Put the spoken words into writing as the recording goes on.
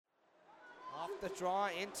the draw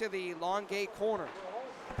into the Longueuil corner.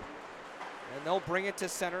 And they'll bring it to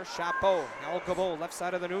center. Chapeau. Now Gabo, left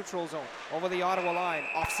side of the neutral zone. Over the Ottawa line.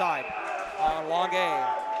 Offside on Longueuil.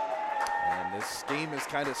 And this game has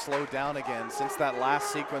kind of slowed down again since that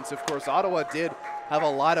last sequence. Of course, Ottawa did have a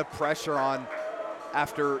lot of pressure on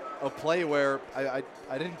after a play where I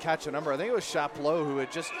didn't catch a number. I think it was Chapleau who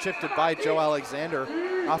had just chipped it by Joe Alexander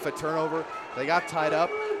off a turnover. They got tied up.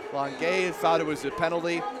 Longueuil thought it was a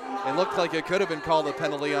penalty. It looked like it could have been called a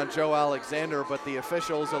penalty on Joe Alexander, but the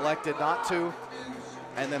officials elected not to.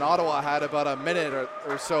 And then Ottawa had about a minute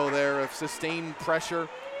or so there of sustained pressure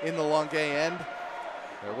in the Longueuil end.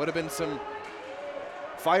 There would have been some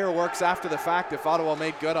fireworks after the fact if Ottawa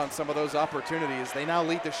made good on some of those opportunities. They now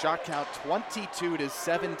lead the shot count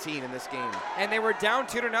 22-17 in this game. And they were down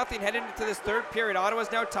 2-0 heading into this third period.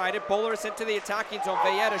 Ottawa's now tied it. Bowlers into the attacking zone.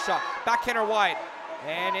 Veillette a shot. Backhander wide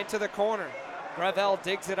and into the corner. Gravel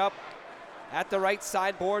digs it up at the right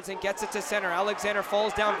side boards and gets it to center. Alexander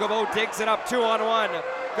falls down. Gabo digs it up 2-on-1.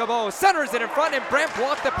 Gabo centers it in front and Brandt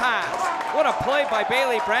blocked the pass. What a play by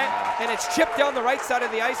Bailey Brandt. And it's chipped down the right side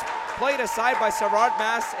of the ice. Played aside by Savard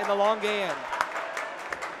Mass in the Longueuil end.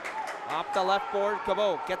 Off the left board,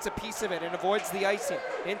 Gabo gets a piece of it and avoids the icing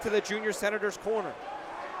into the junior Senators corner.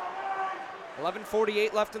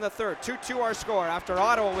 11:48 left in the third. 2-2 our score after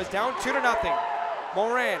Ottawa was down 2-0.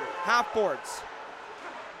 Morin, half boards.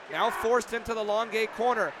 Now forced into the Longueuil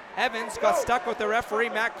corner. Evans got stuck with the referee,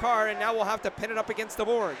 Matt Carr, and now we'll have to pin it up against the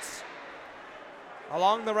boards.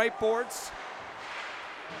 Along the right boards,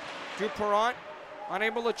 Dupont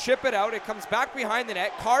unable to chip it out. It comes back behind the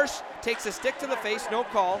net. Carr takes a stick to the face, no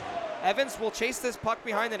call. Evans will chase this puck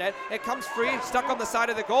behind the net. It comes free, stuck on the side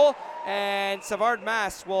of the goal, and Savard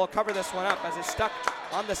Mass will cover this one up as it's stuck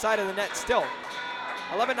on the side of the net still.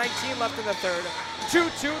 11:19 left in the third.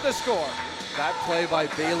 2-2 the score. That play by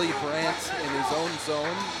Bailey Brandt in his own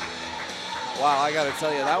zone. Wow, I got to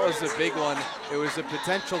tell you, that was a big one. It was a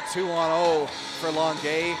potential 2-on-0 for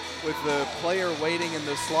Longueuil with the player waiting in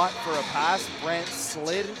the slot for a pass. Brandt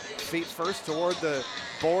slid feet first toward the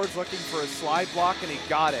boards looking for a slide block, and he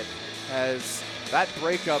got it as that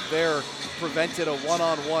breakup there prevented a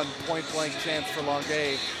one-on-one point-blank chance for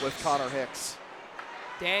Longueuil with Connor Hicks.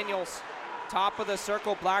 Daniels, top of the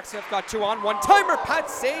circle. Blacksmith got 2-on. One-timer, Pat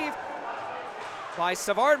save by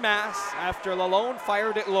Savard Mass after Lalonde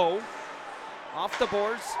fired it low. Off the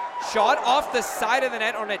boards, shot off the side of the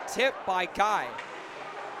net on a tip by Guy.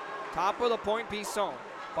 Top of the point, Bisson.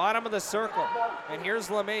 Bottom of the circle, and here's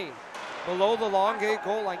LeMay. Below the Longueuil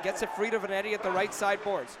goal line, gets it free to Vanetti at the right side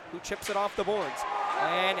boards, who chips it off the boards.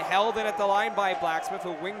 And held in at the line by Blacksmith,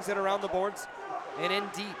 who wings it around the boards and in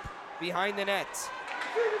deep behind the net.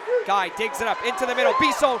 Guy digs it up into the middle.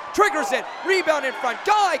 Bisson triggers it. Rebound in front.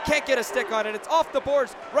 Guy can't get a stick on it. It's off the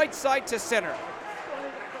boards, right side to center.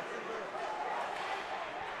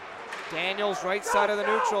 Daniels right side of the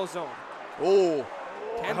neutral zone. Oh,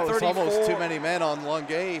 that was almost too many men on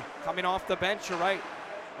Longueuil. Coming off the bench, you're right.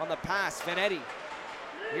 On the pass, Vanetti.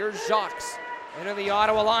 Here's Jacques. Into the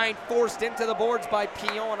Ottawa line, forced into the boards by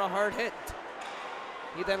Pion on a hard hit.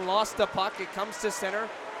 He then lost the puck. It comes to center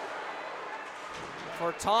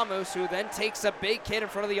for Thomas, who then takes a big hit in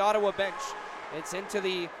front of the Ottawa bench. It's into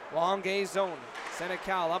the Longueuil zone.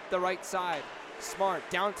 Senecal up the right side. Smart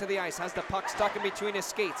down to the ice, has the puck stuck in between his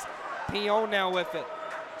skates. Pion now with it.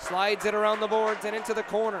 Slides it around the boards and into the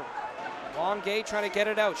corner. Longueuil trying to get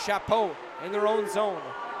it out. Chapeau in their own zone.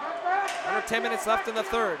 Under 10 minutes left in the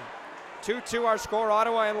third. 2-2 our score,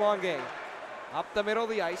 Ottawa and Longueuil. Up the middle of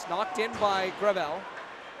the ice, knocked in by Gravel.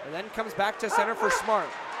 And then comes back to center for Smart.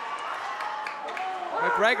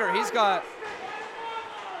 McGregor, he's got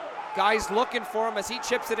guys looking for him as he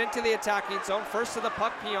chips it into the attacking zone. First to the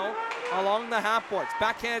puck, Pion along the half boards.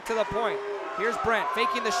 Backhanded to the point. Here's Brandt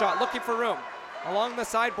faking the shot, looking for room. Along the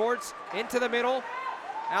sideboards, into the middle.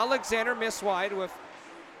 Alexander missed wide with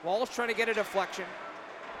Walsh trying to get a deflection.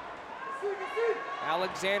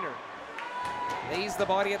 Alexander lays the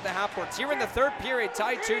body at the half boards. Here in the third period,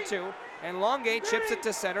 tied 2-2. And Longueuil chips it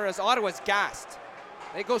to center as Ottawa's gassed.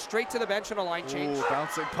 They go straight to the bench on a line change. Ooh,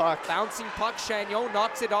 bouncing puck. Bouncing puck. Chagnon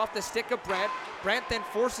knocks it off the stick of Brandt. Brandt then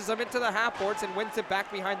forces him into the half boards and wins it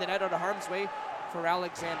back behind the net out of harm's way for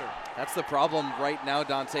Alexander. That's the problem right now,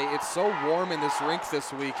 Dante. It's so warm in this rink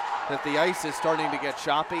this week that the ice is starting to get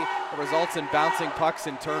choppy. It results in bouncing pucks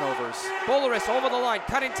and turnovers. Bolaris over the line,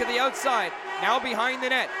 cutting to the outside. Now behind the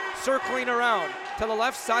net, circling around to the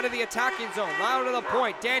left side of the attacking zone. Loud to the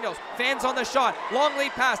point. Daniels fans on the shot. Long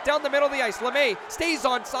lead pass down the middle of the ice. LeMay stays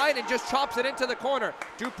on side and just chops it into the corner.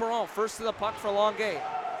 Dupont first to the puck for Longueuil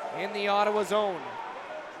in the Ottawa zone.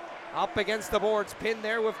 Up against the boards, pinned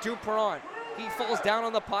there with Dupont. He falls down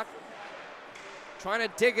on the puck. Trying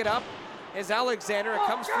to dig it up is Alexander. It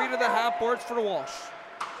comes free to the half boards for Walsh.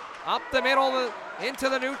 Up the middle into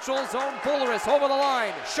the neutral zone. Bulleris over the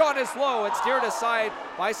line. Shot is low. It's steered aside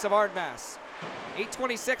by Savard Mass.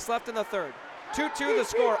 8:26 left in the third. 2-2 the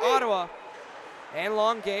score. Ottawa and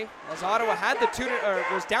Longueuil, as Ottawa had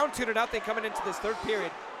was down 2-0 coming into this third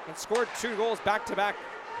period and scored 2 goals back-to-back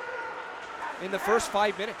in the first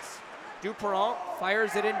 5 minutes. Duperron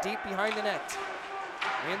fires it in deep behind the net.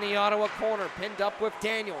 In the Ottawa corner, pinned up with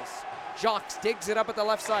Daniels. Jacques digs it up at the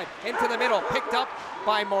left side, into the middle, picked up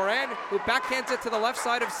by Morin, who backhands it to the left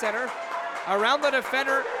side of center. Around the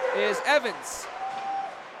defender is Evans.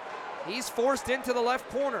 He's forced into the left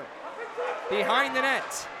corner, behind the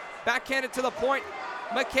net. Backhanded to the point,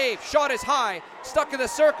 McCabe, shot is high, stuck in the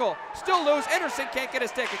circle, still loose, Anderson can't get a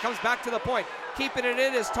stick, it comes back to the point. Keeping it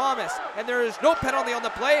in is Thomas, and there is no penalty on the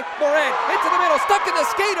play. Morin into the middle, stuck in the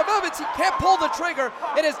skate of Evans, he can't pull the trigger.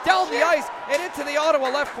 It is down the ice and into the Ottawa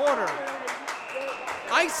left corner.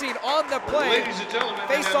 Icing on the play.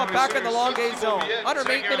 Face off back in the Longueuil zone. Under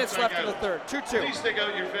 8 minutes left in the third. 2-2. Please take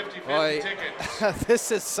out your 50-50 tickets.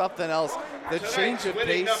 This is something else. The change of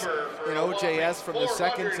pace in OJS from the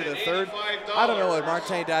second to the third. I don't know what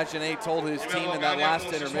Martin Dagenet told his team in that last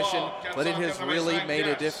intermission, but it has really made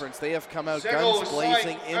a difference. They have come out guns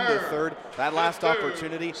blazing in the third. That last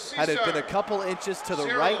opportunity, had it been a couple inches to the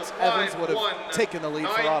right, Evans would have taken the lead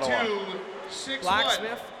for Ottawa.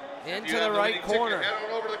 Blacksmith into the right corner.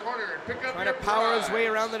 Trying to power his way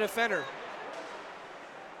around the defender.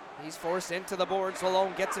 He's forced into the boards.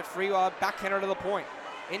 Lalonde gets it free, backhander to the point.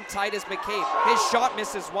 In tight is McCabe. His shot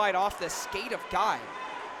misses wide off the skate of Guy.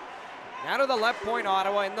 Now to the left point,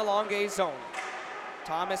 Ottawa in the Longueuil zone.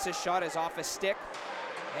 Thomas's shot is off a stick.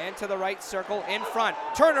 And to the right circle, in front.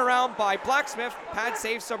 Turnaround by Blacksmith. Pad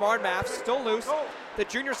save Savard Mass, still loose. The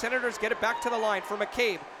Junior Senators get it back to the line for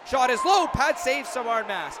McCabe. Shot is low, pad save Savard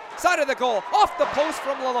Mass. Side of the goal, off the post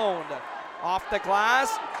from Lalonde. Off the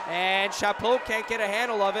glass, and Chapeau can't get a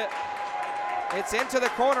handle of it. It's into the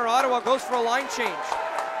corner, Ottawa goes for a line change.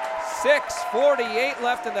 6:48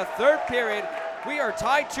 left in the third period. We are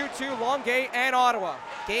tied 2-2, Longueuil and Ottawa.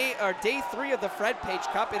 Day 3 of the Fred Page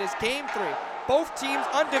Cup, it is game 3. Both teams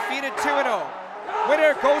undefeated 2-0.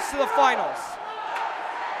 Winner goes to the finals.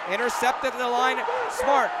 Intercepted the line,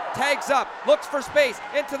 Smart tags up, looks for space,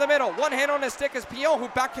 into the middle. One hand on the stick is Pion, who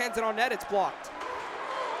backhands it on net, it's blocked.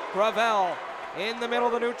 Gravel in the middle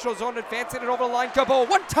of the neutral zone, advancing it over the line. Cabot,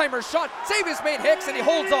 one-timer shot, save is made Hicks, and he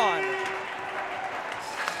holds on.